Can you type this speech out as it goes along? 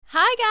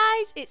Hi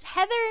guys, it's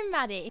Heather and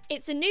Maddie.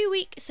 It's a new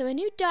week, so a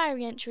new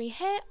diary entry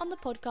here on the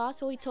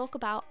podcast where we talk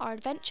about our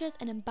adventures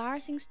and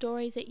embarrassing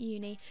stories at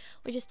uni.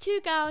 We're just two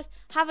girls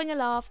having a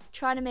laugh,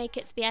 trying to make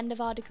it to the end of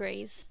our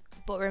degrees.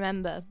 But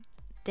remember,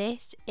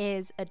 this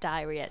is a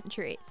diary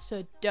entry,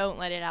 so don't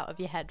let it out of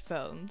your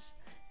headphones.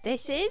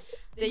 This is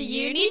the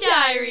Uni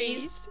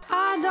Diaries.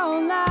 I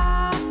don't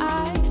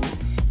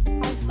lie,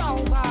 how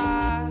sober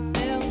I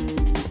feel,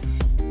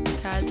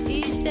 'cause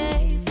each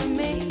day for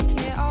me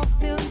it all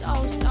feels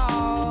oh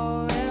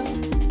so real.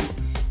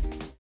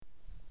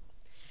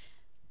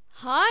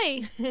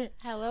 Hi,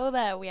 Hello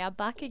there, we are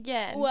back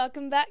again.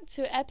 welcome back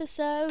to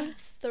episode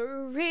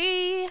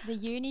 3. The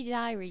Uni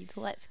Diaries,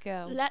 let's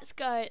go. Let's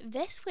go.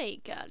 This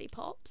week, girly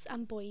pops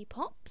and boy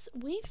pops,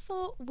 we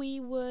thought we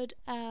would,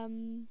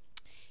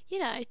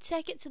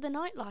 take it to the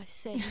nightlife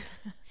scene.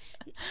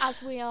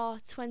 As we are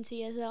 20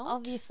 years old.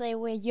 Obviously,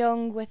 we're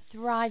young, we're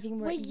thriving,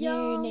 we're at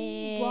young,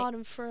 uni. wild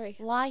and free.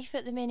 Life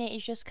at the minute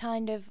is just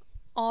kind of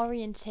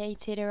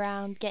orientated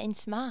around getting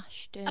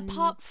smashed. And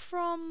Apart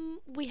from,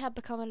 we have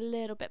become a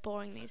little bit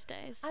boring these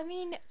days. I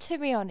mean, to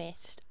be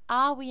honest,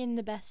 are we in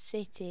the best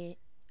city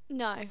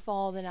No.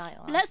 for the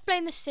nightlife? Let's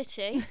blame the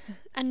city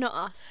and not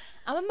us.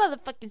 I'm a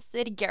motherfucking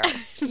city girl.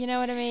 You know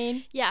what I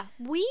mean? Yeah,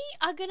 we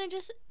are going to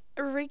just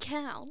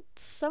recount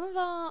some of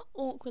our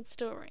awkward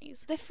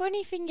stories. The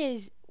funny thing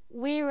is,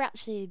 we're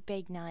actually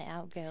big night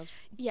out girls.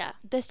 Yeah,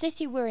 The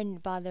city we're in,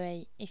 by the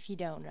way, if you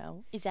don't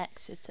know, is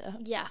Exeter.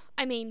 yeah.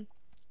 I mean,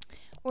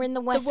 We're in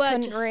the West the word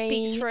Country. just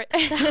speaks for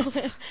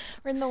itself.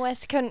 We're in the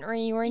West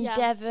Country. We're in Yeah.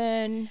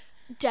 Devon.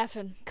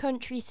 Devon,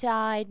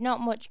 Countryside. Not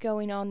much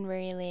going on,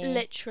 really.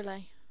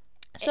 literally.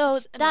 So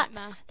It's a that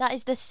nightmare. that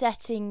is the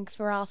setting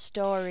for our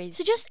stories.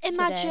 So just today.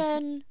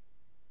 imagine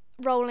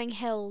rolling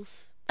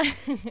hills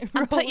and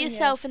put Rolling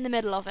yourself in the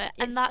middle of it,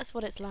 and It's- that's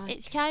what it's like.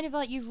 It's kind of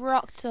like you've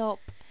rocked up.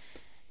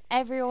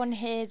 Everyone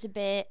hears a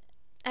bit.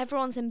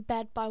 Everyone's in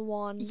bed by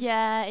 1.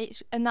 Yeah,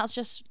 and that's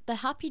just, they're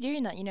happy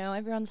doing that, you know.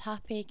 Everyone's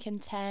happy,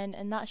 content,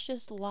 and that's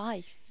just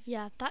life.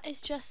 Yeah, that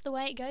is just the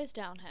way it goes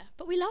down here.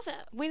 But we love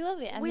it. We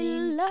love it. I We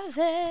mean, love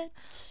it.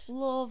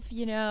 love,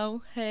 you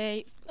know,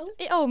 hate. Oh.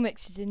 It all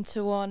mixes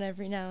into one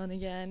every now and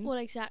again. Well,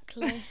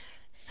 exactly.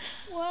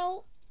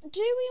 Well, do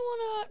we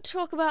want to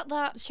talk about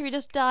that? Should we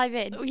just dive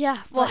in? Yeah,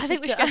 well, Let's I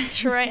think we just should go go.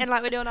 straight in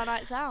like we're doing our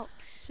nights out.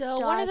 So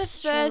one of Dive the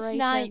first straight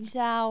nights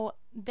out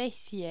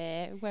this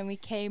year when we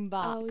came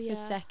back Oh, yeah. for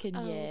second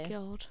year. Oh,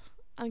 God.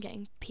 I'm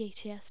getting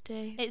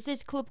PTSD. It's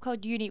this club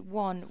called Unit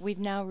 1. We've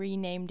now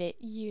renamed it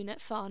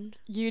Unit fun.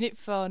 Unit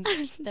Fun,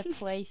 the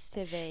place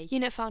to be.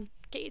 Unit fun.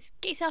 Get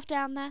yourself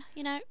down there,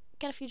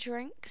 get a few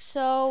drinks.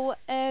 So,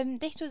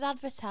 this was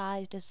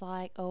advertised as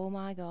like, oh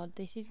my god,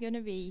 this is gonna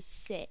be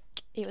sick.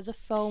 It was a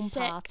foam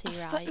Sick. party,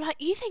 right?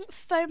 You think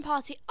foam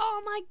party,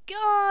 oh my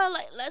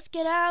God, let's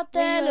get out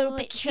there, We were little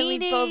literally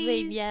bikinis.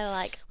 buzzing, yeah,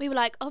 like We were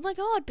like, oh my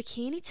God,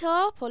 bikini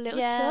top or little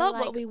Yeah, top, like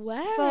what are we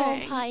wearing?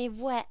 foam party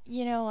wet,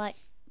 you know, like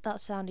that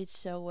sounded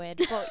so weird,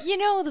 but you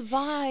know the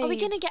vibe. Are we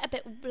going to get a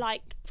bit,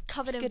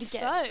 covered in It's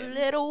gonna foam? get a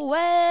little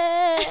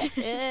wet,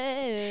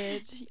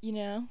 you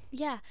know?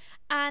 Yeah,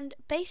 and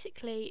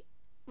basically,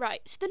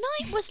 right, so the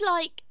night was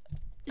like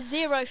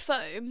 0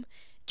 foam.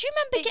 Do you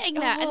remember getting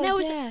there? And there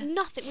was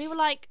nothing. We were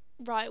like,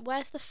 right,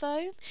 where's the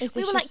foam? Is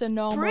We this were just like, a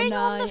normal bring night?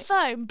 on the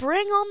foam,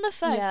 bring on the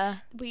foam. Yeah.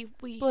 We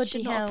Bloody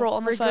should not hell, have brought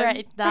on the foam.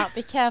 regretted that.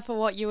 Be careful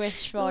what you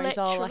wish for is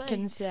all I Literally.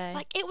 can say.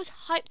 Like, it was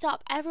hyped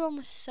up. Everyone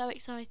was so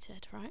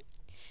excited, right?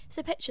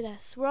 So picture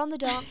this. We're on the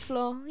dance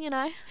floor,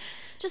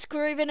 just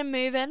grooving and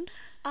moving.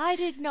 I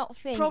did not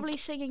think. Probably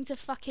singing to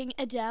fucking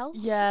Adele.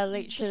 Yeah,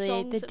 literally.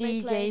 songs The that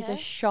they play DJs are here.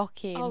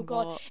 shocking. Oh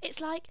God, but- it's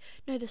like,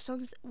 no, the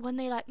songs when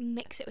they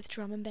mix it with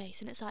drum and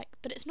bass, and it's like,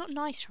 but it's not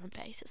nice drum and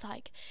bass. It's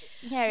like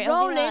Yeah, it'll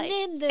rolling be like,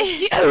 in the.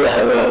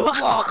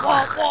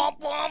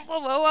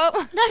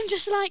 No, I'm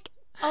just like,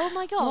 oh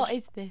my God. What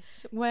is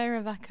this? Where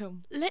have I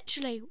come?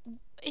 Literally,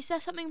 is there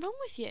something wrong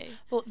with you?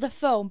 But the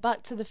foam,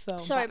 back to the foam.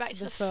 Sorry, back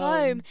to the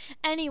foam.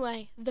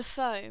 Anyway, the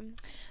foam.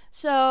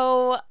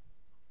 So,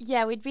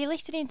 yeah, we'd be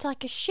listening to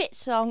like a shit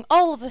song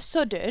all of a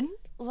sudden,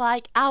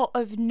 like out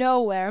of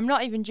nowhere. I'm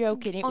not even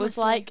joking. It was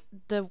Honestly. like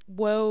the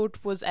world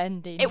was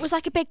ending. It was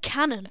like a big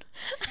cannon.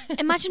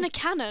 Imagine a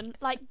cannon,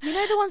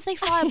 the ones they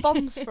fire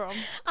bombs from.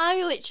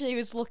 I literally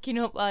was looking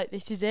up like,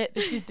 this is it.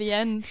 This is the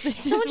end. This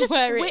Someone is just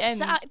where it whips ends.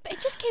 that out. But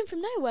it just came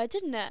from nowhere,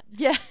 didn't it?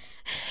 Yeah.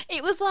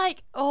 It was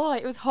like,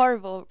 it was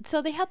horrible.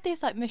 So they had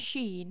this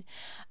machine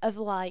of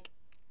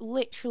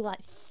literal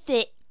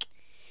thick,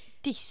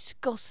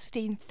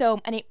 disgusting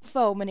foam,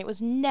 and it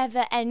was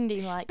never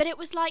ending. But it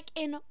was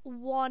in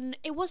one.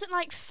 It wasn't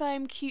like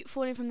foam cute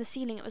falling from the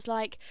ceiling. It was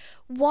like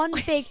one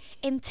big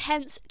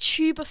intense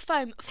tube of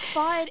foam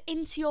fired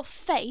into your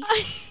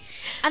face,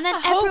 and then I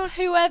everyone. hope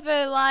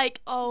whoever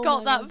Oh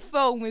got my that God.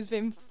 foam has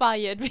been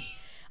fired.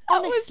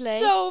 Honestly,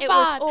 so it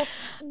bad. was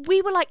awful.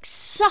 We were like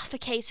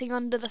suffocating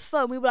under the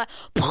foam. We were like,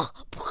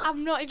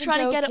 I'm not even trying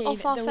joking. to get it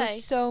off our there face.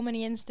 were so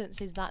many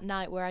instances that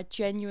night where I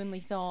genuinely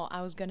thought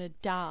I was gonna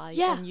die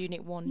on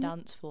Unit 1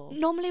 dance floor.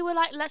 Normally we're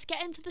like, let's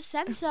get into the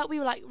centre. We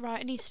were like, right,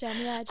 I need to stay on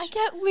the edge. I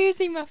kept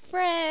losing my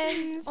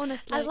friends.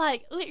 Honestly. I'd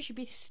like literally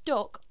be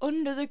stuck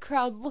under the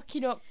crowd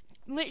looking up.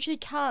 Literally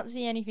can't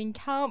see anything,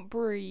 can't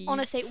breathe.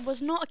 Honestly, it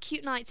was not a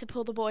cute night to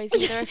pull the boys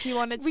either if you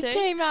wanted We to.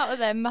 came out of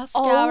there,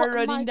 mascara my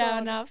running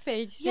down God. our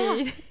faces.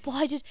 Yeah.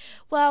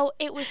 Well,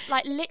 it was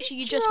like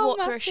literally you just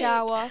walked through a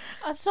shower.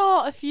 I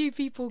saw a few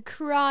people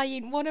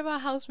crying. One of our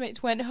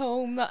housemates went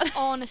home.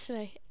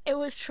 Honestly, it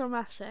was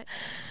traumatic.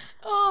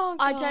 Oh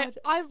God.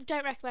 I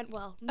don't recommend.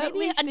 Well, maybe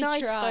least a they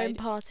nice tried. foam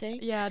party.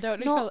 Yeah, I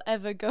don't know if I'll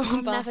ever go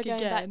I'm back never going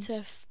again. back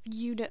to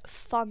Unit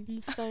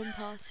Fun's foam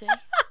party.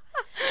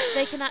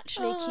 They can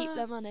actually keep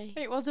their money.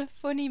 It was a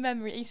funny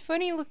memory. It's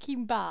funny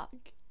looking back.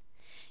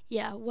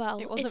 Yeah, well,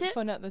 It wasn't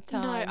fun at the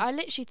time. No, I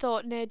literally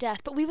thought near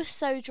death, but we were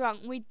so drunk.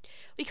 We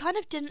kind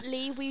of didn't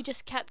leave. We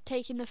just kept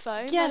taking the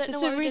foam. I Yeah, don't for know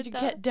some what we reason did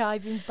kept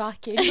diving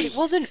back in, but it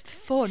wasn't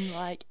fun,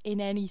 like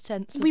in any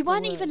sense. We of the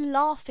weren't word. even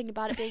laughing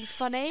about it being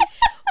funny.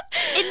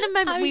 In the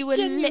moment, I we was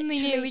were genuinely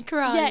literally nearly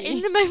crying. Yeah,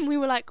 in the moment we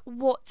were like,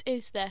 "What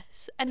is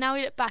this?" And now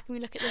we look back and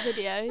we look at the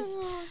videos,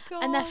 Oh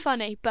God. and they're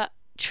funny, but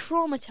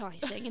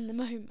traumatizing in the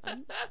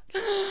moment.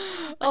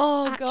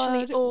 Oh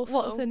Actually God. awful.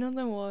 What's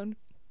another one?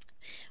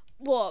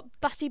 What,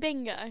 Batty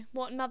Bingo?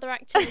 What another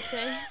activity?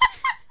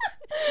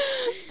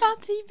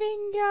 Batty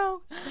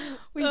bingo.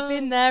 We've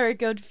been there a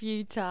good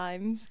few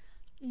times.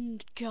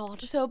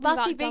 God. So We've Batty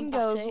outdone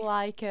bingo's Batty.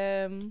 like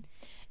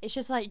it's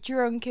just like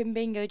drunken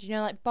bingo. Do you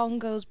know, like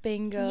bongos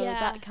bingo, Yeah.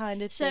 that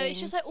kind of So thing? it's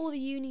just like all the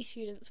uni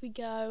students. We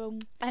go.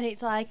 And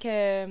it's like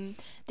they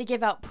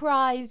give out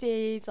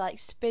prizes, like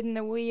spin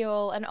the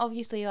wheel, and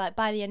obviously like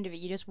by the end of it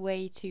you're just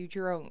way too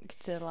drunk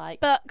to like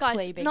But play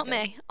guys, bingo. not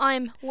me.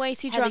 I'm way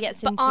too Heather drunk.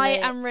 gets But into I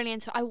it. am really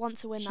into it. I want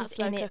to win that She's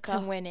slow in it cooker.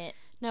 to win it.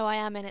 No, I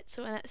am in it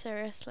to win it.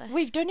 Seriously.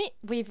 We've done it.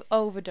 We've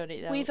overdone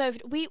it though.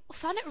 We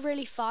found it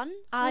really fun.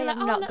 So I we were am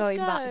like, not let's going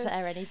go. back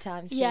there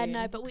anytime soon. Yeah,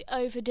 no, but we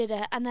overdid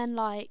it, and then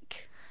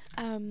like,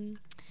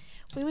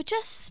 we were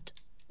just.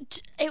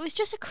 It was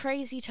just a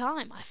crazy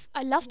time.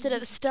 I loved it at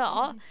the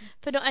start,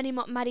 but not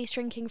anymore. Maddie's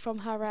drinking from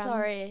her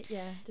Sorry,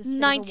 yeah. Just a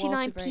bit of a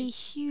water 99p break.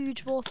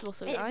 huge water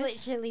bottle, It's guys.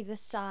 literally the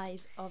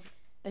size of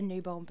a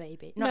newborn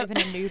baby. No. Not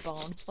even a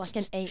newborn, like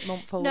an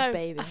 8-month-old No,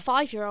 baby. a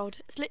 5-year-old.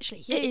 It's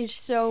literally huge. It is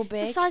so It's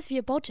big. the size of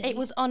your body. It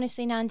was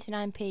honestly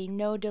 99p,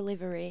 no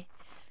delivery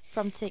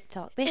from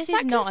TikTok. This Is is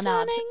that not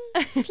concerning?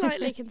 an ad.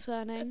 Slightly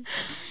concerning.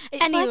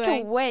 It's like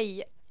Anyway. a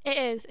weight. It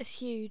is. It's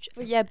huge.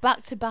 But yeah,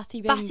 back to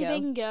Batty Bingo. Batty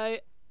Bingo.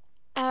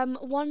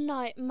 One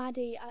night,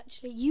 Maddie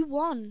you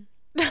won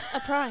a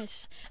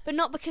prize, but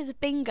not because of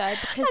bingo.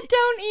 Because I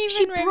don't even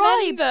she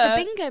bribed remember.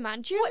 the bingo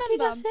man. Do you What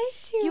remember? did I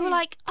say to you? You were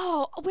like,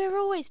 "Oh, we're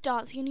always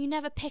dancing, and you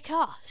never pick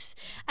us."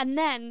 And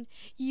then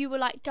you were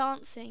like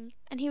dancing,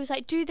 and he was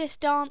like, "Do this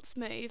dance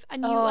move,"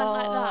 and you went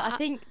like that. I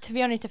think, to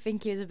be honest, I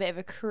think he was a bit of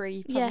a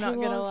creep. Yeah, I'm not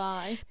he gonna was.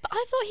 lie. But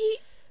I thought he.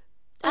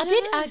 I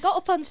don't know. I got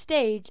up on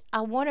stage.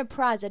 I won a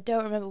prize. I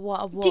don't remember what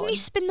I won. Didn't you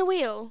spin the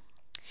wheel?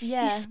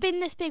 Yeah. You spin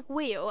this big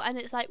wheel, and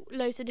it's like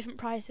loads of different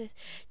prizes.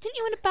 Didn't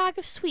you win a bag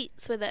of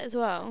sweets with it as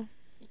well?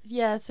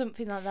 Yeah,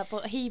 something like that.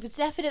 But he was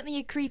definitely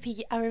a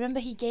creepy. I remember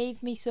he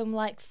gave me some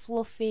like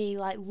fluffy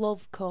like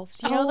love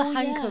cuffs. You know Oh, the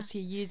yeah. handcuffs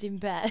you use in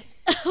bed.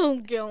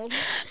 Oh god.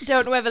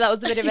 Don't know whether that was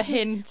a bit of a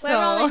hint. Where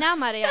are or- they now,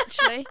 Maddie?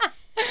 Actually,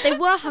 they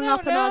were hung don't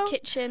up on our know.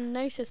 kitchen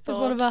notice board.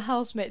 Because one of our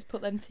housemates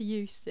put them to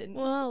use since.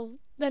 Well,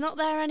 they're not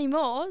there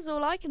anymore. Is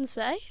all I can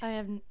say. I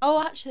haven't.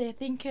 Oh, actually, I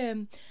think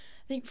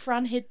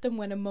Fran hid them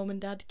when her mum and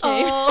dad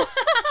came. Oh,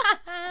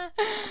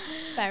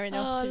 Fair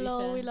enough. oh to be lol,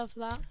 fair. we love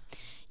that.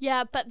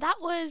 Yeah, but that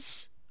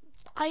was.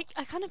 I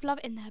kind of love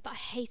it in there, but I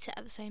hate it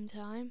at the same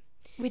time.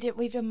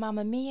 We've done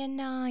Mamma Mia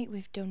night.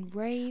 We've done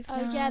rave.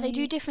 Oh yeah, they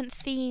do night. different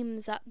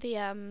themes at the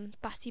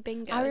Batty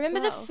Bingo. I as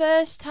remember well. the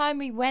first time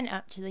we went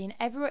actually, and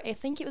everyone. I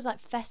think it was like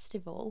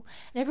festival,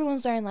 and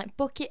everyone's wearing like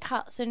bucket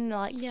hats and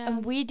like, Yeah.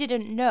 and we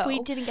didn't know. We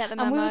didn't get the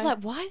memo. And we was like,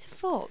 why the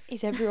fuck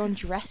is everyone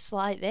dressed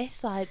like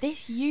this? Like,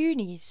 this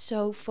uni is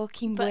so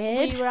fucking but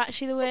weird. we were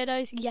actually the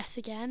weirdos. Yes,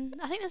 again.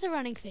 I think there's a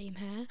running theme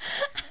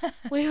here.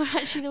 We were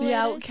actually the the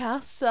weirdos.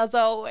 outcasts, as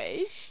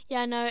always.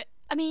 Yeah, no.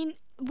 I mean,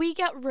 we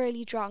got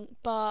really drunk,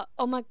 but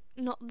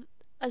not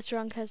as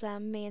drunk as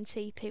me and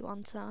CP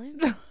one time.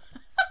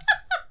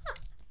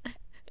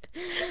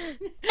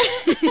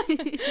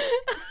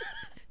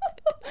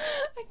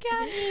 I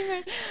can't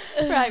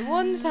even. Right,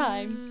 one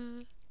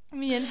time,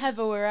 me and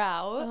Heather were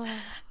out, Oh,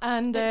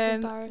 and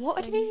that's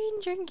what had we embarrassing.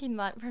 been drinking?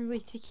 Like, probably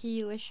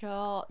tequila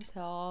shots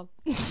or.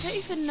 I don't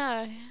even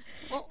know.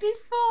 What?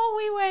 Before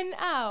we went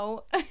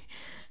out,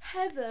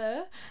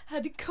 Heather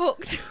had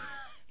cooked.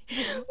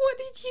 What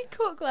did you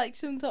cook? Like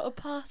some sort of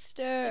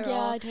pasta? Yeah,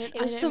 or I don't.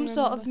 It was I some don't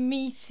sort of remember.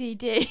 meaty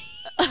dish.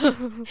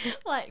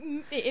 Like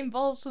it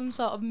involved some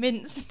sort of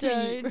minced meat.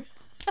 Don't.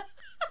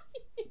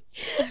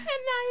 And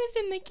I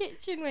was in the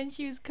kitchen when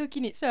she was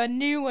cooking it, so I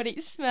knew what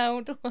it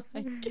smelled like.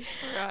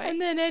 Right.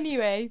 And then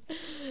anyway,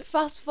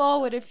 fast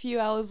forward a few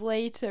hours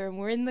later and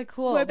we're in the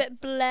club. We're a bit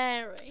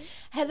blurry.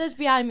 Heather's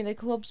behind me, the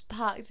club's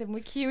packed and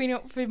we're queuing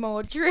up for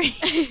more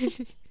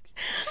drinks.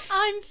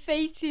 I'm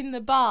facing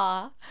the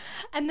bar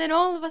and then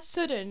all of a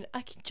sudden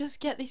I can just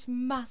get this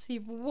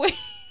massive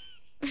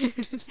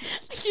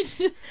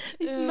this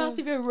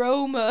massive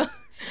aroma.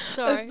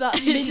 Sorry. Of that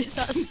It's just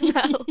that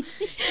smell.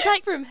 It's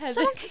like from Heather.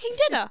 someone cooking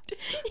dinner.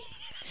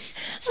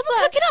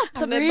 Someone cooking up I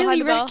something really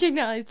behind the bar.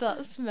 recognise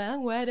that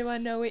smell. Where do I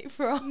know it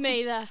from?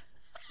 Me there,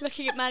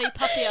 looking at Maddie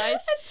puppy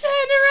eyes. I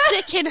turn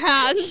around. Sick in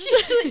hands.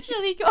 She's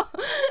literally got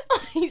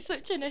like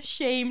such an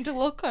ashamed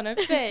look on her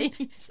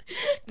face.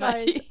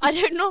 Guys, I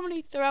don't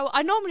normally throw.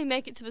 I normally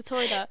make it to the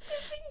toilet.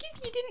 The thing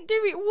is, you didn't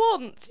do it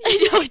once.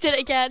 I know I did it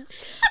again.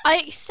 I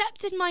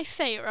accepted my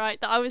fate, right,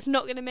 that I was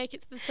not going to make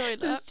it to the toilet.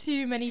 There's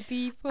too many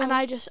people. And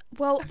I just,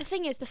 well, the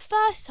thing is, the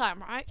first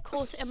time, right,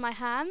 caught it in my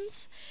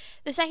hands.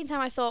 The second time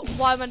I thought,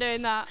 why am I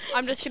doing that?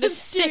 I'm just going to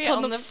Just do sick it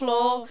on on the the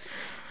floor.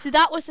 So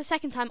that was the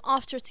second time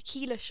after a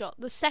tequila shot.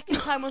 The second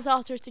time was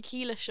after a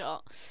tequila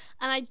shot.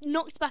 And I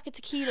knocked back a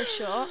tequila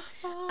shot.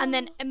 And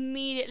then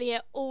immediately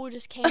it all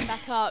just came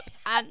back up.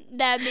 And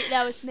there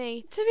was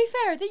me. To be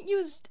fair, I think you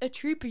was a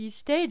trooper. You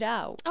stayed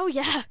out. Oh,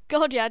 yeah.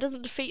 God, yeah, it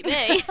doesn't defeat me.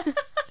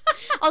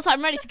 I was like,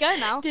 I'm ready to go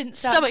now. Didn't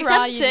start Stomach's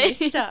crying empty.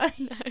 this time.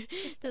 No,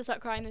 didn't start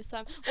crying this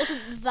time.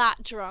 Wasn't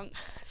that drunk.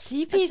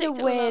 TP's I a stick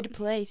to weird them.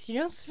 place. You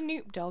know,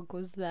 Snoop Dogg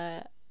was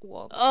there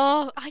once.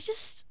 Oh,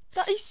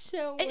 That is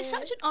so weird. it's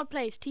such an odd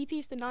place.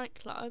 TP's the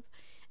nightclub.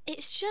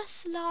 It's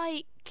just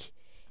like,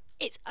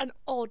 it's an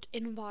odd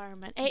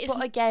environment. It is,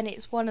 But again,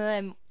 it's one of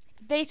them.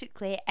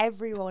 Basically,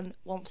 everyone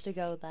wants to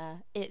go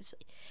there. It's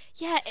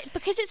yeah,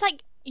 because it's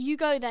like, you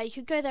go there, you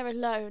could go there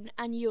alone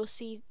and you'll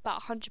see about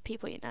 100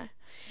 people, you know.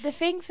 the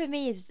thing for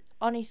me is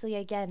honestly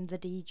again the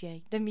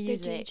DJ, the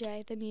music.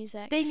 The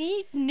music. They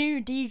need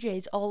new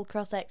DJs all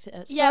across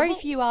Exeter. Yeah, Sorry well,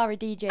 if you are a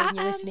DJ and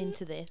you're listening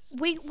to this.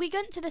 We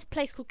went to this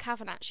place called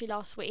Cavern actually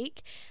last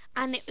week,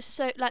 and it was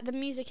so, like, the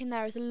music in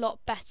there is a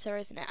lot better,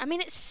 isn't it? I mean,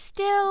 it's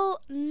still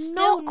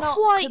not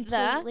quite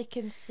there. completely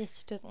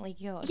consistently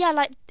good. Yeah,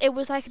 like, it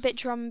was like a bit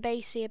drum and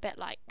bassy, a bit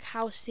like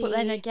housey. But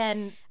then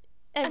again,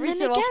 every then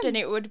so again, often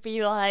it would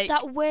be like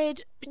that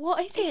weird. what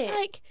is It's it?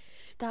 like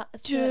That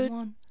certain Dude.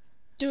 one.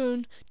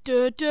 dun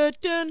dun dun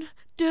dun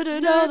dun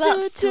dun. No, dun,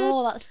 that's dun.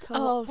 tall. That's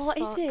tall. Oh, What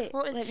is fuck. it?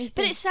 What is- Let me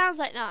But think. it sounds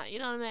like that. You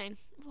know what I mean?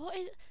 What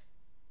is?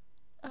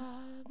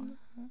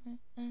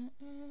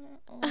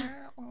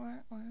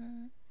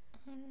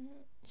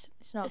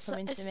 It's not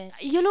coming to me.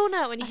 You'll all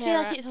know it when you I hear feel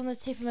it. like it's on the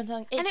tip of my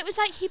tongue. And it was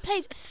like he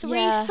played three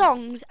Yeah.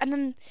 songs and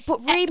then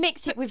but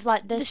remix it with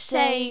like the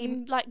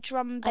same like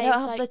drum and I bass, don't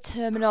have like, the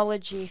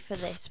terminology for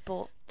this,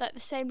 but like the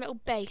same little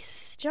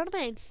bass. Do you know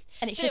what I mean?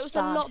 and it's But just it was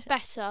bad. a lot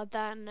better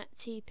than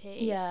TP.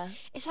 Yeah,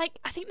 It's like,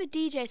 I think the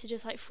DJs are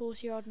just like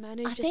 40-year-old men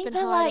who've I just think been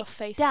they're hired like off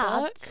Facebook.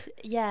 dads.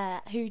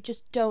 Yeah, who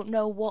just don't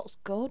know what's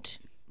good.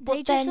 They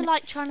But just then- are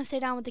like trying to stay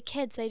down with the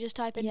kids. They just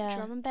type in Yeah.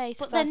 drum and bass.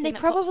 But first then thing they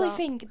that pops probably up.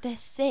 think they're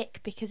sick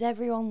because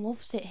everyone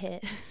loves it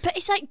here. But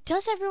it's like,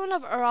 does everyone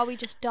love it, or are we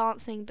just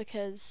dancing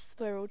because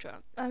we're all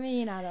drunk? I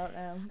mean, I don't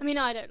know. I mean,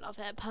 I don't love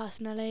it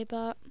personally,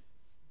 but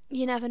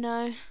you never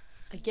know.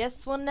 I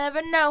guess we'll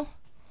never know.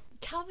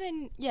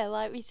 Cavern, yeah,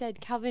 like we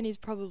said, Cavern is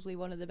probably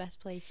one of the best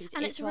places.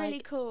 And it's really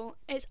like, cool.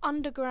 It's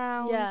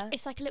underground. Yeah.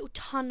 It's like a little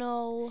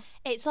tunnel.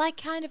 It's like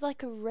kind of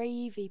like a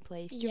ravey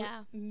place. Do you Yeah.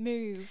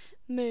 Move.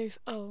 Move.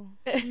 Oh,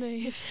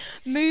 move.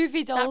 Move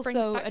is That brings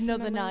also back some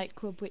another memories.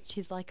 nightclub which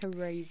is like a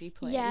ravey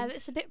place. Yeah,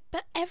 it's a bit.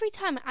 But every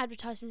time it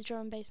advertises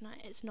drum and bass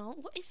night, it's not.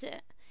 What is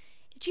it?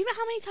 Do you know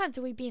how many times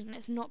have we been and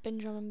it's not been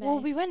drum and bass? Well,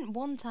 we went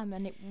one time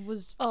and it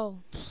was Oh,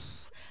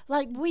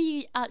 like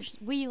we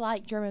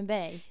like drum and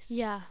bass.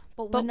 yeah.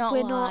 But But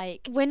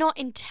we're not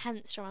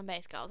intense drum and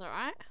bass girls, all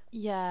right?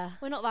 yeah.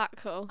 We're not that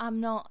cool. I'm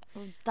not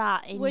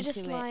that into We're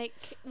just it. like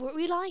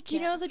we like Do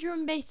you it. know the drum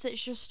and bass that's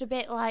just a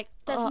bit like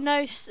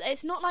There's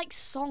it's not like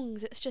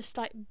songs. It's just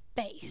like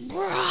bass.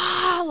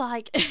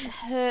 like it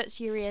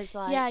hurts your ears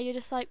like Yeah, you're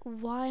just like,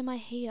 why am I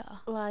here?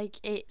 like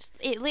it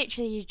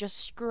literally is just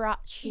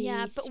scratchy.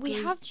 Yeah, but we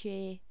have-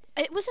 screechy.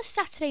 It was a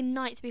Saturday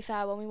night, to be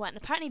fair, when we went.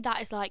 Apparently, that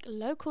is like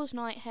locals'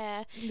 night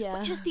here, Yeah.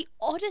 which is the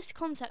oddest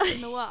concept in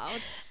the world.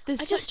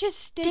 There's I such just a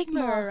stigma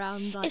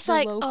around like It's the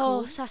like, locals.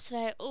 oh,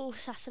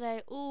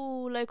 Saturday,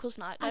 locals'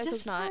 night, I locals'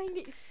 just night. find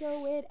it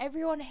so weird.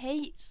 Everyone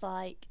hates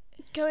like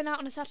Going out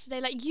on a Saturday,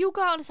 like, you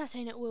go out on a Saturday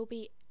and it will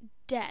be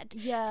dead.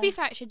 yeah. To be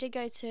fair, actually, I did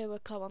go to a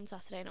club on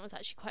Saturday and it was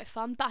actually quite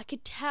fun, but I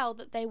could tell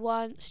that they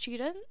weren't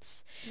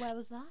students. Where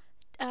was that?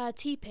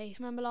 TP,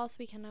 remember last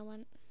weekend I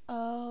went?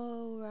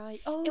 Oh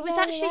right. Oh, It was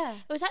yeah, actually yeah.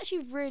 it was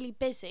actually really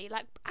busy,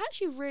 like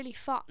actually really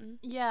fun.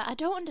 Yeah, I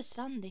don't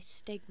understand this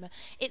stigma.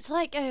 It's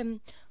like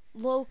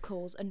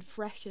locals and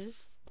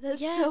freshers.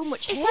 There's Yeah. so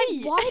much It's hate.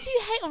 like, why do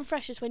you hate on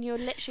freshers when you're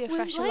literally a We're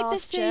fresher like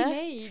last the same year?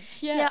 age.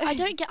 Yeah,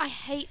 I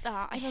hate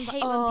that. I Everyone's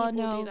hate like, when oh people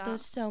no, do that.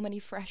 there's so many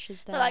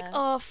freshers there. They're like,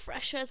 oh,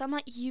 freshers. I'm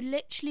like, you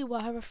literally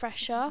were a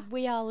fresher.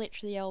 we are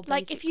literally all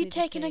Like, if you'd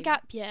basically the taken a same.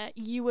 gap year,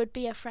 you would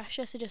be a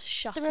fresher, so just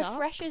shut There up. are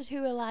freshers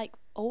who are like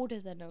older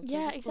than us.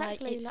 Yeah, Like,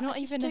 exactly. it's Like, not I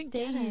just even a don't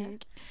get it.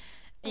 thing.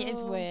 It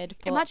is Oh. weird.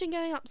 But Imagine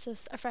going up to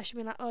a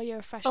freshman and being like, oh, you're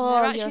a freshman. oh,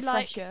 They're you're actually a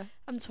like, fresher.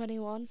 I'm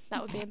 21.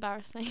 That would be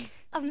embarrassing.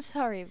 I'm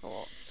sorry,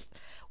 but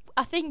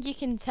I think you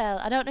can tell.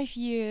 I don't know if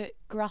you're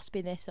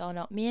grasping this or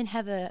not. Me and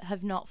Heather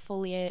have not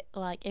fully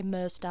like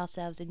immersed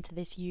ourselves into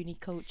this uni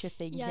culture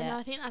thing Yeah, yet. no,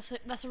 I think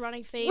that's a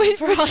running theme We're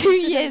for us. 2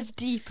 years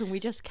deep and we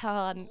just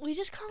can't. We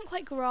just can't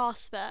quite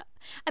grasp it.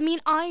 I mean,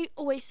 I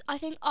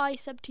think I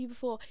said to you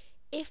before,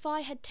 if I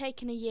had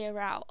taken a year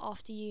out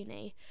after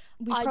uni,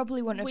 We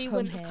probably wouldn't we have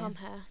wouldn't have come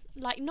here.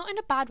 Like, not in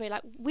a bad way.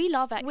 Like, we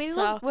love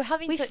Exeter. We're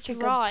having we such a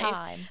thrive. good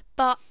time.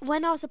 But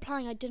when I was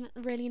applying, I didn't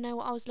really know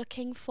what I was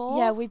looking for.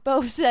 Yeah, we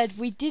both said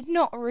we did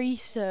not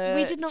research.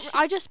 We did not.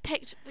 I just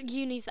picked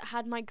unis that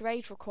had my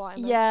grade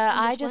requirements. Yeah, and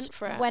I went just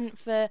for it. went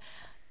for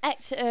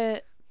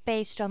Exeter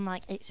based on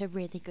like it's a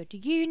really good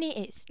uni,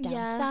 it's down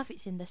Yeah. south,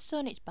 it's in the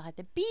sun, it's by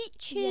the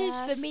beaches.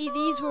 Yeah, For me,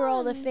 these were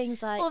all the fun.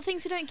 things like all the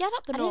things we don't get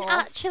up the I north. didn't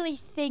actually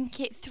think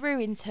it through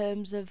in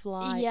terms of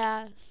like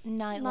yeah.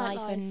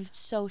 nightlife and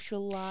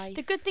social life.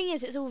 The good thing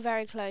is it's all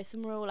very close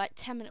and we're all like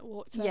 10-minute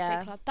walk to Yeah.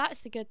 every club.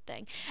 That's the good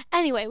thing.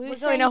 Anyway, we were We're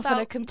saying going off on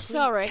about, a complete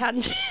sorry.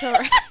 tangent.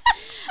 Sorry.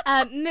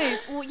 Move.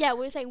 Well, yeah, we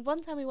were saying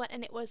one time we went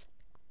and it was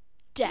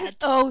dead.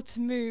 Oh, to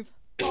move.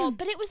 Oh,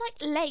 but it was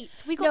like late.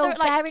 We got No, there at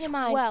like bearing in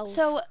 12. mind.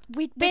 So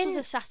we'd this been was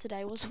a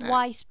Saturday, wasn't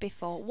twice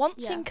before.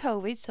 Once Yeah. in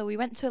COVID, so we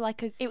went to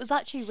like a. It was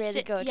actually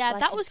really good. Yeah, like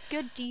that a- was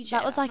good DJ.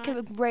 That was like night.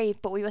 a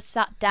rave, but we were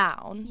sat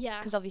down. Yeah.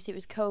 Because obviously it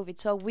was COVID,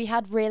 so we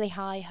had really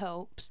high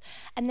hopes.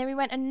 And then we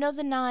went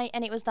another night,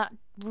 and it was that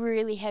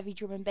really heavy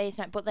drum and bass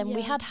night. But then we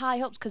Yeah. had high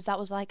hopes because that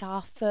was like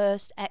our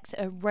first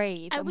Exeter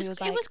rave, and we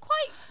was like, it was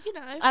quite, you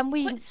know, and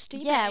we, quite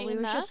steamy yeah, we in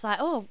were there. just like,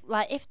 oh,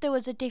 like if there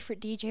was a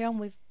different DJ on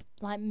with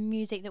like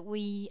music that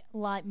we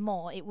like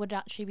more, it would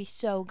actually be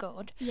so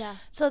good. Yeah.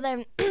 So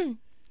then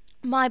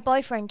my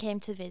boyfriend came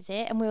to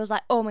visit and we was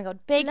like, oh my god,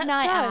 big Let's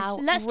night go.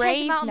 out. Let's take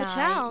him rave out in the night.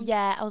 town.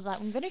 Yeah, I was like,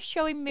 I'm going to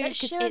show him Move Let's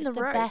because show him it's the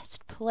the ropes.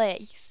 best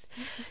place.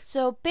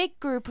 So big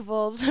group of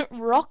us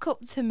rock up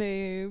to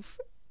Move.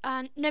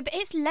 And no, but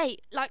it's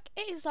late. Like,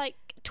 it is like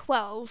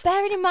 12.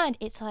 Bearing in mind,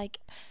 it's like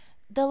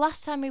the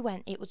last time we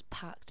went, it was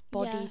packed,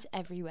 bodies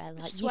everywhere.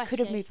 Like you couldn't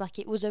Sweaty. move. Like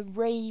it was a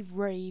rave.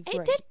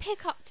 It did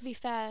pick up, to be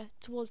fair,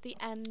 towards the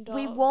end of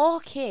We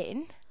walk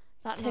in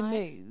that to night.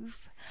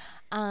 Move,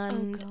 Oh,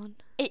 and God.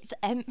 it's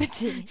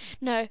empty.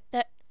 No,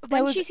 There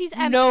when was she sees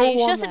no empty, she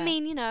one doesn't there.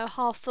 mean, you know,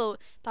 half full.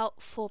 About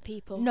 4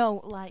 people.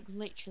 No, like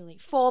literally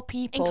 4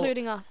 people,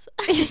 Including us.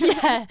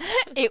 yeah,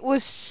 it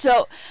was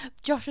so.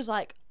 Josh was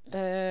like,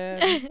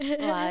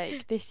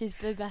 like this is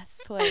the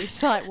best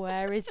place. Like,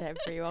 where is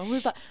everyone? We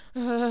was like,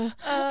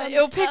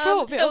 it'll pick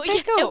up. It'll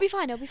pick up. It'll be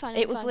fine. It'll be fine.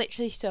 It was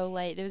literally so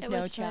late. There was It no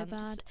was chance. so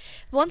bad.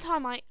 One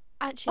time I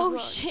actually as Oh well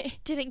shit!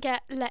 didn't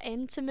get let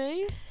in to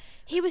Move.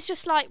 He was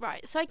just like,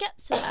 right. So I get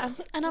to there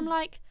and I'm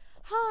like,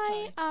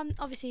 hi.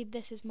 Obviously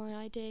this is my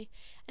ID,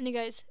 and he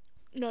goes,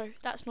 no,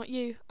 that's not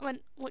you. I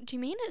went, what do you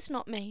mean it's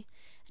not me?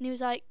 And he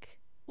was like,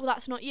 well,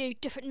 that's not you.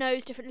 Different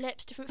nose, different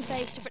lips, different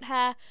face, different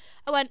hair.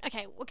 I went,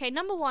 okay.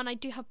 Number one, I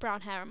do have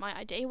brown hair on my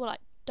ID. Well,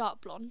 like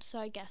dark blonde, so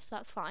I guess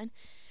that's fine.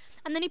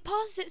 And then he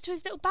passes it to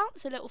his little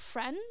bouncer little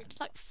friend,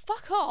 like,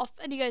 fuck off.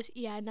 And he goes,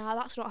 yeah, nah,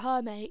 that's not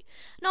her, mate.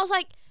 And I was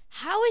like,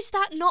 how is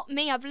that not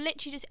me? I've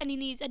literally just, and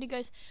he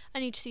goes, I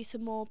need to see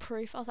some more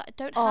proof. I was like, I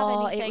don't have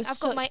Oh, it anything. was I've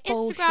got my such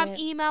Instagram, bullshit.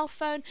 email,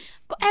 phone,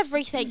 I've got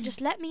everything.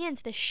 Just let me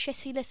into this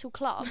shitty little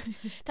club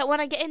that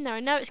when I get in there, I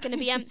know it's going to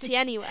be empty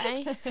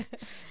anyway.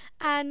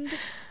 And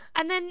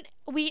then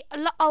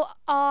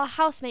our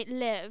housemate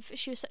Liv,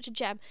 she was such a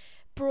gem,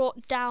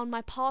 brought down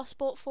my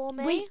passport for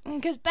me.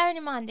 Because bearing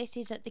in mind, this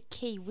is at the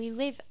Quay. We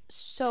live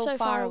so So far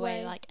far away,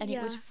 away, like, and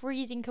it was yeah.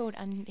 freezing cold,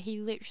 and he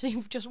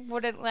literally just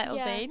wouldn't let us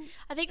Yeah. in.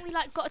 I think we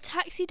like got a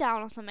taxi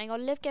down or something, or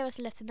Liv gave us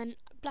a lift, and then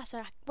bless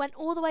her, went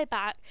all the way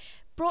back,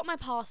 brought my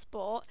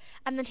passport,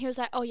 and then he was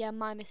like, "Oh yeah,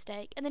 my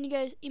mistake." And then he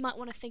goes, "You might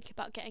want to think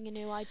about getting a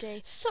new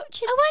ID."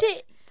 Such a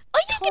dick. Are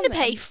you going to pay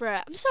comment. for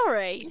it? I'm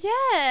sorry.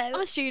 Yeah, I'm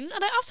a student. I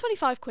don't have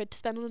 25 quid to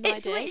spend on an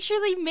it's ID.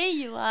 literally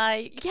me.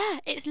 Like, Yeah,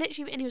 it's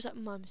literally, and he was like,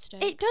 "My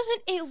mistake." it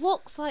doesn't. It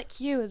looks like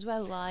you as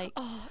well. Like,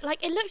 Oh,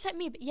 like it looks like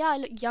me, but yeah, I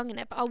look young in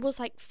it. But I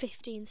was like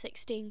 15,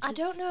 16. I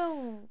don't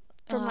know.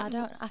 From, I like,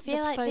 don't. I the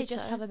feel like they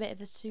just photo. have a bit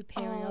of a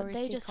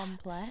superiority just-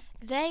 complex.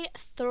 They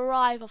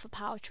thrive off a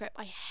power trip.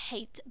 I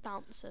hate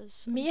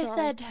bouncers. I'm Mia sorry.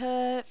 said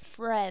her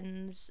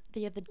friends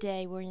the other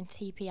day were in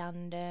TP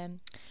and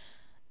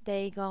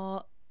they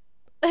got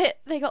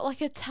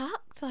like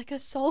attacked, like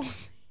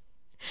assaulted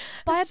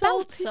By a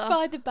assaulted bouncer?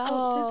 by the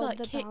bouncers, Oh, like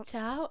the kicked bouncer.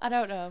 out. I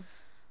don't know.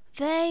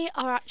 They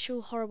are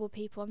actual horrible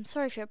people. I'm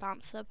sorry if you're a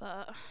bouncer,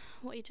 but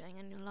what are you doing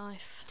in your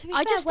life? To be I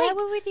fair, just where think.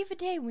 were we the other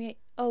day?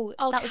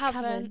 That was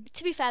Cavern.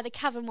 To be fair, the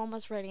Cavern one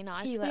was really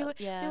nice. He We went-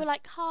 yeah. were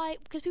like, hi,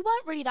 because we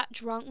weren't really that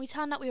drunk. We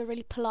turned up, we were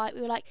really polite.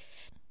 We were like,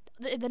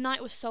 the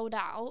night was sold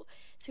out.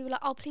 So we were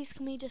like, oh, please,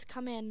 can we just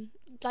come in?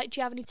 Like, do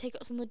you have any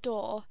tickets on the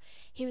door?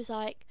 He was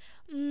like,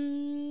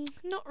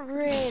 not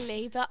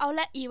really, but I'll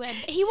let you in.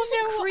 He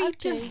wasn't creepy. I've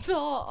just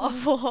thought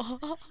of?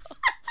 What?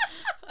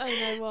 Oh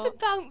no, The what?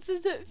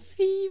 bouncers at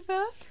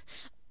Fever.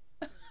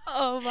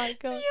 Oh my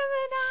god. The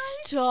other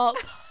night. Stop.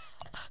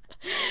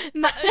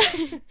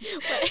 Wait.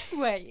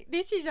 Wait,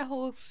 this is a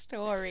whole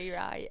story,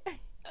 right?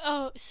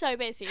 Oh, so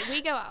basically,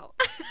 we go out.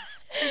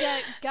 We go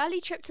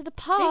girly trip to the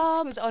This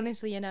pub. was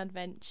honestly an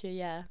adventure,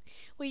 yeah.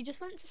 We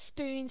just went to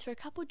Spoons for a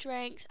couple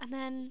drinks, and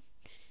then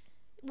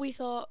we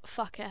thought,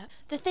 fuck it.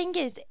 The thing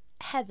is,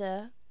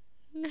 Heather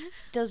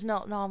does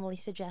not normally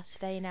suggest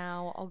staying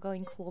out or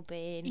going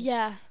clubbing.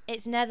 Yeah.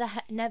 It's never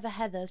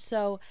Heather.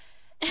 So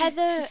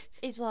Heather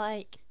is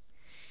like,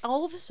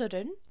 all of a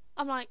sudden,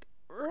 I'm like,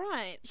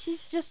 right.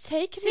 she's just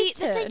taking See, a the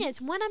turn. thing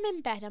is, when I'm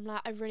in bed, I'm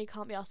like, I really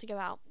can't be asked to go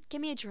out.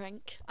 Give me a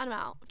drink, and I'm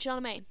out. Do you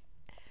know what I mean?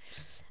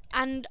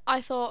 And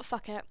I thought,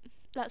 fuck it.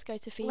 Let's go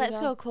to Fever. Let's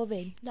go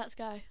clubbing. Let's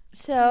go.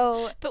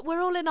 So But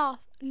we're all in our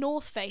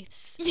North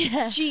Face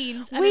yeah,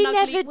 jeans. And we an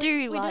ugly- never we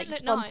do don't like look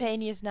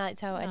spontaneous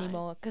nice. nights out No.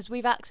 anymore because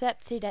we've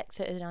accepted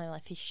Exeter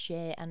nightlife is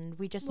shit and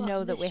we just Well, know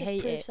that this we just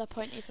hate proves it. our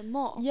point even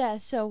more. Yeah,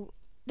 so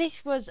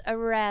this was a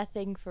rare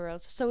thing for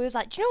us. So we was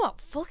like, do you know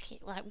what? Fuck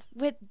it. Like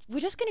we're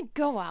just gonna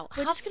go out.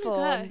 We're have just gonna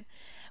fun. go.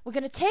 We're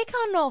gonna take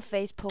our North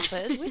Face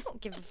puffers. We don't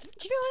give a. Do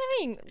you know what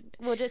I mean?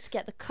 We'll just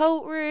get the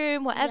coat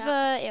room,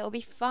 whatever. It'll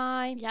be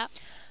fine. Yeah.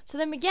 So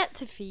then we get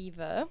to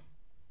Fever,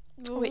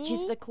 which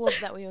is the club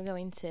that we were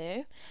going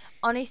to.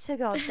 Honest to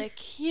God, the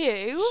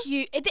queue.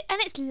 And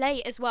it's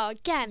late as well.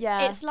 Again,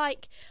 Yeah. it's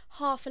like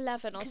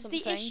 11:30 or Because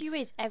something. the issue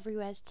is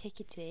everywhere's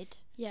ticketed.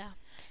 Yeah.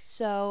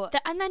 So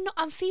And then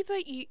on Fever,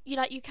 you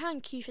like you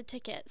can queue for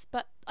tickets,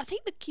 but I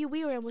think the queue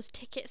we were in was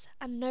tickets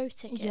and no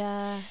tickets.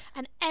 yeah.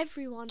 And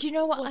everyone. Do you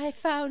know what was I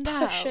found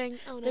out? pushing.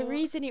 Oh no. The what?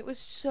 reason it was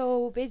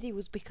so busy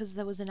was because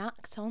there was an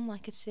act on,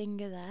 like a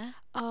singer there.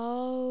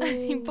 Oh.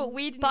 But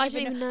we didn't But I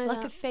even didn't even know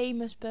like that. a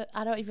famous, but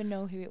I don't even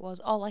know who it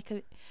was, or like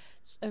a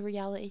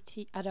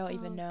reality. I don't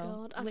even Oh,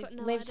 know. God, I've got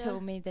no Liv idea.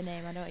 told me the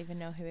name. I don't even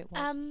know who it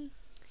was.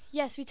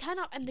 Yes, we turn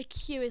up and the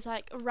queue is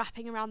like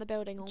wrapping around the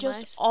building almost.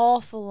 Just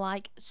awful,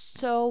 like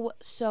so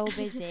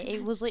busy.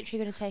 It was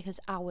literally going to take us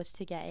hours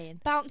to get in.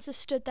 Bouncers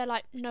stood there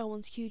like no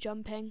one's queue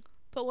jumping.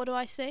 But what do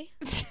I see?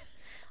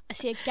 I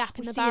see a gap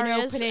in We the see an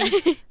barriers.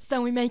 opening,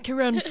 so we make a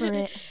run for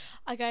it.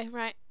 I go,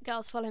 right,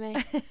 girls, follow me.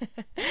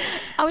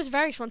 I was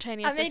very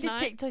spontaneous. I made this a night.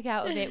 TikTok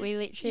out of it. We You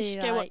literally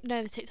should go. like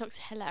No, the TikTok's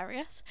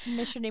hilarious.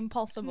 Mission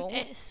Impossible.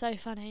 It's so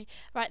funny.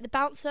 Right, the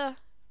bouncer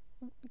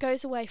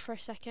goes away for a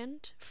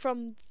second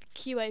from the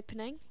queue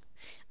opening.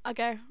 I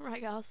go,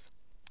 right, girls,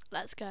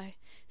 let's go.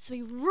 So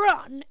we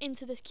run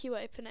into this queue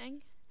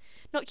opening.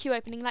 Not queue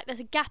opening, like there's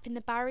a gap in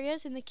the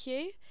barriers in the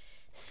queue.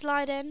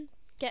 Slide in,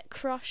 get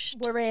crushed.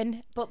 We're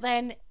in, but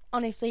then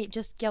honestly, it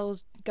just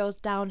goes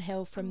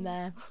downhill from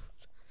there.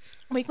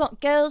 We've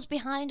got girls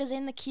behind us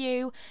in the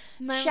queue,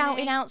 Moaning.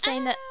 shouting out,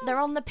 saying that they're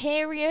on the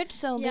period,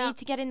 so they Yeah. need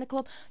to get in the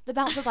club. The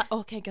bouncer's like,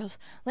 "Okay, girls,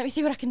 let me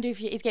see what I can do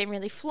for you." He's getting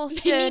really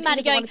flustered. Me he and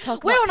Maddie doesn't going, wanna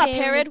talk we're about on our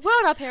period, we're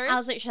on our period. I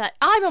was literally like,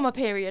 I'm on my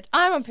period.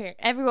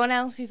 Everyone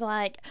else is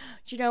like,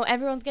 do you know,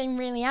 everyone's getting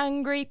really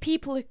angry.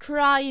 People are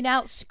crying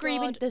out,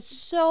 screaming. God. There's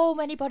so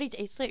many bodies.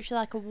 It's literally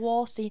like a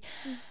war scene.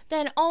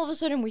 Then all of a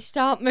sudden we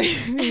start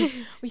moving.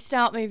 We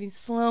start moving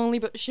slowly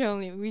but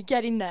surely. We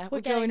get in there.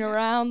 We're getting going there.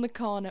 around the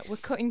corner. We're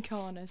cutting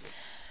corners.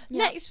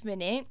 Yeah. Next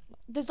minute,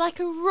 there's like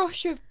a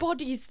rush of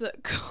bodies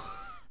that come.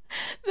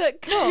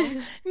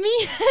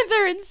 Me,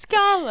 Heather, and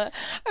Scarlett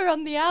are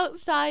on the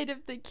outside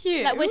of the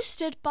queue. Like we're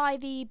stood by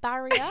the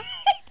barrier.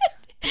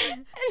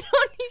 And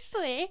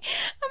honestly,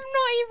 I'm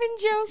not even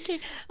joking.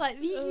 Like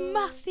these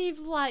massive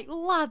like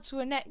lads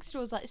were next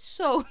to us, like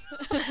so.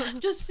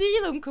 Just see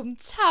them come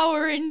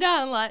towering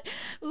down, like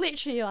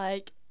literally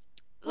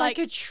like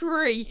a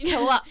tree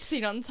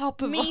collapsing on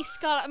top of Me, us.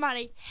 Scarlett, and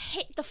Maddie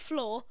hit the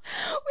floor.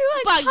 We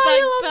like Bang, pile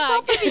bang, on bang.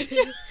 top of each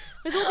other.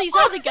 With all these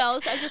other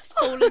girls that have just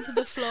fallen to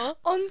the floor.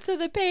 Onto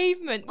the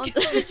pavement. 'Cause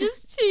there's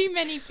just too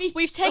many people.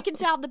 We've taken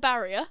down the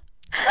barrier.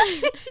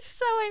 It's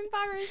so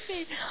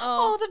embarrassing.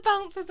 All the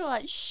bouncers are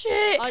like,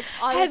 shit.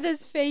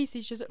 Heather's face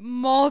is just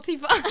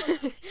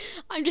mortified.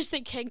 I'm just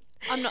thinking,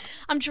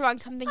 I'm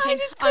drunk, I'm I thinking,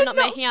 just I'm could not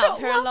making out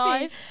stop with her laughing.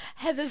 alive.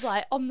 Heather's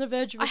like on the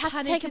verge of a I have to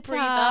panic take a attack.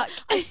 breather.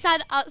 I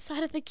stand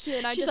outside of the queue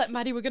and I She's just... like,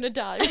 Maddie, we're gonna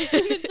die.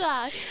 We're gonna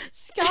die.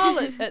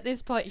 Scarlett at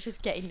this point is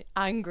just getting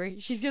angry.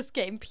 She's just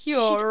getting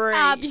pure She's rage.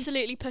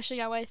 absolutely pushing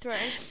our way through.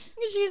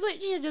 She's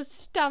literally just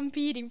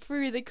stampeding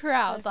through the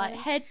crowd, So like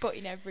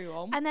headbutting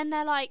everyone. And then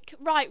they're like,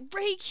 right,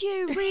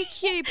 re-queue. But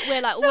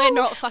we're like, So we're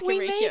not fucking we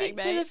re-queuing, made it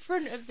mate. to the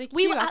front of the queue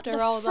We were at after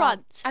the all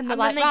front, that. And they're and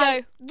like, then they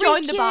right, go,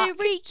 join the back.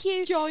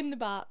 re-queue. Join the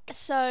back.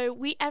 So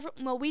we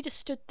just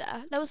stood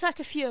there. There was like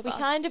a few of We us.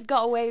 kind of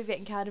got away with it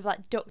and kind of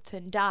like ducked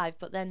and dived,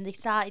 but then they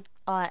started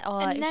like, oh,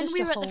 and it was then just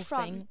we a were at whole the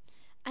front. thing.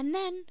 And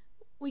then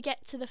we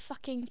get to the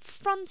fucking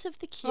front of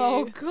the queue.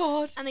 Oh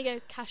god. And they go,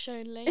 cash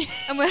only.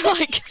 And we're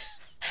like,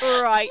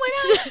 right. When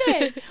I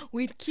say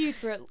we'd queued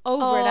for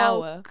over an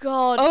hour. Oh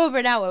god. Over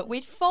an hour.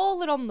 We'd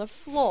fallen on the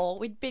floor.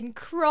 We'd been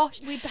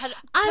crushed. We'd had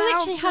I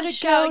literally had a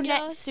bouncers girl shouting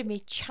at next us. to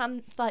me,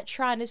 like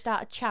trying to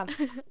start a chant.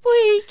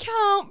 We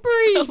can't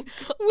breathe.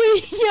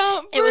 We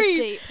can't It was breathe.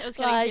 deep. It was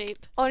getting Like,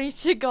 deep.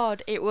 honest to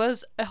God, it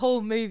was a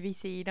whole movie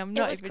scene. I'm It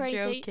not was even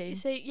crazy. joking.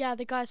 So yeah,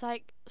 the guy's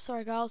like,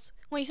 sorry girls.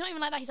 Well, he's not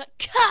even like that. He's like,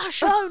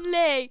 cash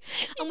only.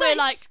 He's And we're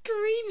like,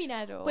 screaming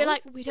at us. we're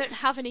like, we don't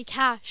have any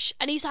cash.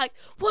 And he's like,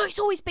 well, it's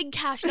always been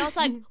cash. And I was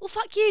like, well,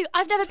 fuck you.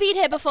 I've never been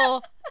here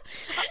before.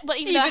 But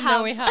even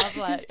though we have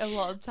like a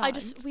lot of time.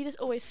 we just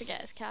always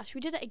forget it's cash.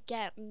 We did it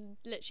again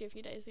literally a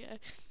few days ago.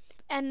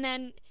 And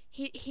then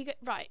he go,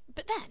 right,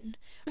 but then,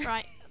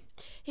 right,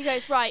 he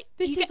goes, right.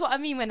 This is what I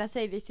mean when I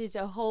say this was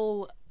a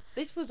whole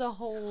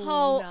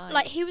night.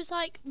 Like, he was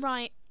like,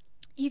 right,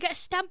 you get a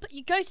stamp,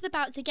 you go to the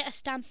bouncer, get a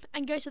stamp,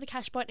 and go to the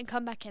cash point and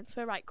come back in.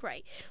 So we're right,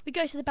 great. We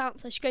go to the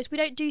bouncer, she goes, we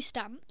don't do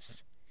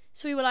stamps.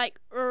 So we were like,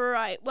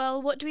 right,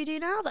 well, what do we do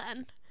now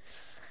then?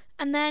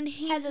 And then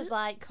Heather's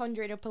like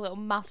conjuring up a little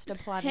master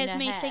plan here's in her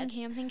me head.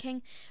 thinking, I'm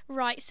thinking,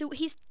 right, so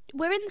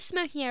we're in the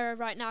smoking area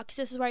right now because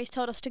this is where he's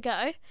told us to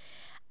go.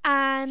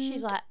 And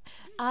She's like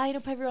eyeing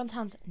up everyone's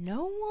hands.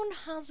 No one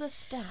has a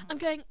stamp. I'm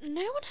going,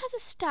 no one has a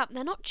stamp.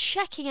 They're not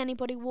checking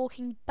anybody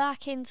walking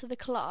back into the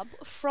club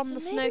from So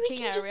the maybe smoking we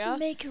can area. just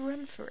make a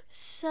run for it.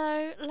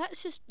 So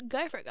let's just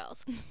go for it,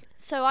 girls.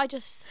 So I'm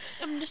just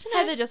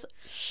Heather just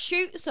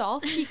shoots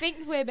off. She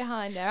thinks we're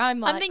behind her. I'm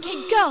like, I'm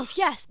thinking, girls,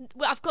 yes,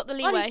 I've got the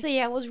leeway. honestly,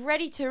 I was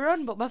ready to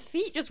run, but my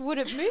feet just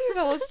wouldn't move.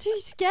 I was too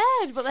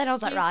scared. But then I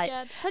was like, Too right,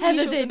 scared. It's Heather's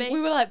unusual for in. me. We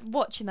were like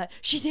watching that.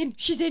 She's in.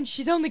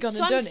 She's only gone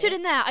So and I'm done stood it.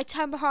 in there. I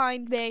turn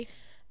behind me.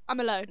 I'm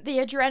alone. The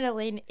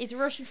adrenaline is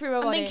rushing through my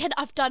I'm body. thinking,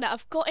 I've done it.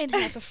 I've got in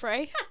here for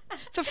free.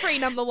 For free,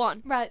 number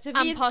one. Right, so And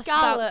me and past the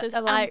Scarlett bouncers, are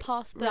and like,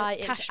 past the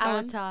right, cash it's our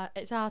man. time.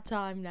 It's our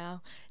time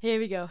now. Here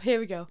we go.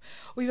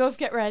 We both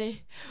get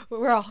ready.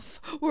 We're off.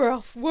 We're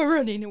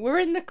running. We're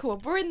in the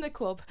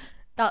club.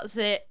 That's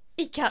it.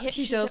 He catches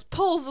she's us,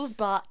 pulls us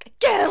back.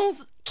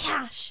 Girls,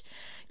 cash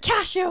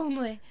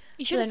only.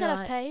 You should have Then said I've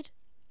right. paid.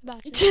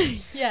 Imagine.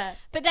 Yeah.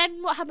 But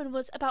then what happened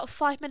was about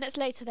 5 minutes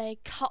later they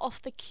cut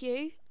off the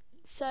queue.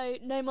 So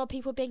no more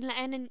people being let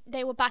in, and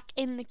they were back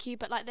in the queue,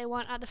 but like they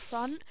weren't at the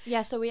front.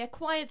 Yeah, so we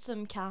acquired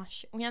some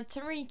cash. We had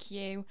to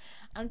re-queue,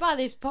 and by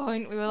this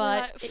point we were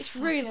like, it's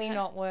fuck really it.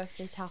 not worth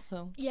this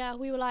hassle. Yeah,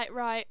 we were like,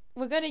 right,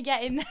 We're gonna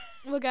get in there.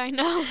 we're going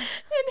now. And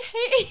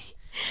he,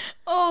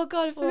 oh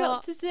god, I forgot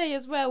What? to say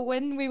as well,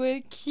 when we were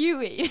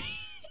queuing,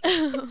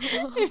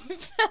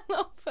 it fell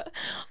over.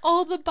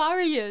 All the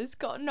barriers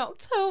got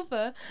knocked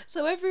over,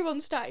 so everyone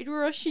started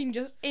rushing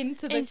just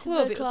into the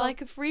club. It was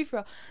like a free for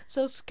all.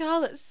 So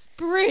Scarlett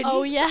sprints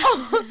Oh, yeah.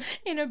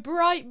 in a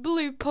bright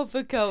blue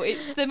puffer coat.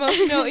 It's the most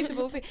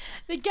noticeable thing.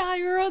 The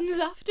guy runs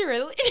after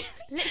her,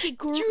 Literally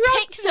Drops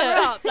picks her her.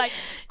 up, like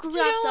grabs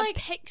you know, her, like-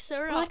 picks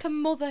her up like a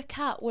mother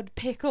cat would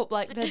pick up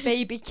like their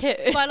baby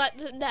kitten. by like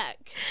the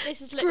neck.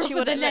 This is Scruff literally of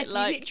what the it neck, looked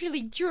like. He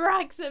literally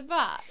drags her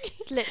back.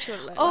 It's literally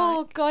what it looked Oh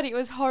like. god, it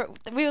was horrible.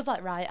 We was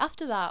like, right,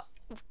 after that,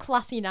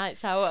 classy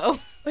nights out.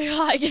 We were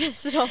like,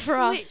 this is not for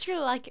us.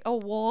 Literally like a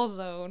war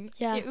zone.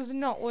 Yeah. It was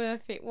not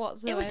worth it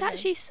whatsoever. It was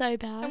actually so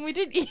bad. And we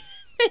didn't even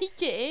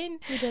make it in.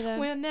 We didn't.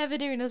 We're never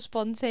doing a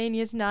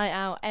spontaneous night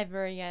out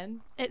ever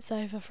again. It's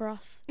over for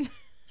us.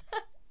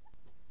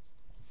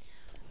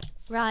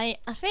 Right,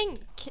 I think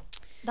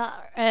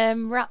that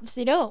wraps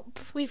it up.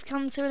 We've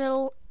come to a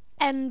little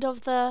end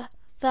of the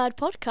third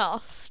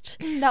podcast.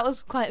 That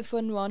was quite a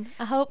fun one.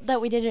 I hope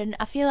that we didn't.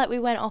 I feel like we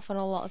went off on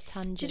a lot of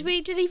tangents.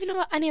 Did even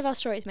any of our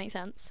stories make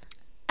sense?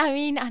 I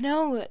mean, I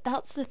know,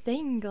 that's the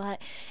thing.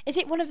 Like, is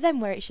it one of them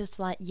where it's just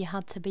like you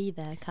had to be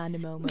there kind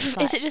of moment?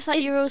 Is it just like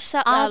is- you're all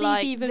sat are there these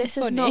like, even this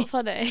is funny? not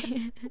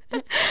funny?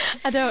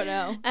 I don't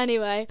know.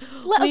 Anyway,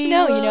 Let us we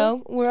know,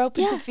 will- we're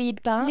open to Yeah.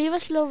 feedback. leave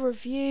us a little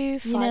review,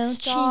 You know,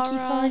 5-star cheeky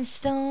us. 5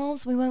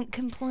 stars, we won't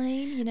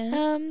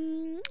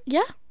complain,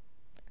 Yeah.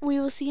 We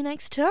will see you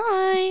next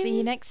time. See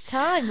you next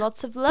time.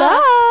 Lots of love.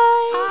 Bye.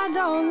 I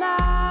don't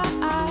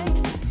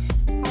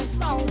lie, I'm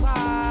sober.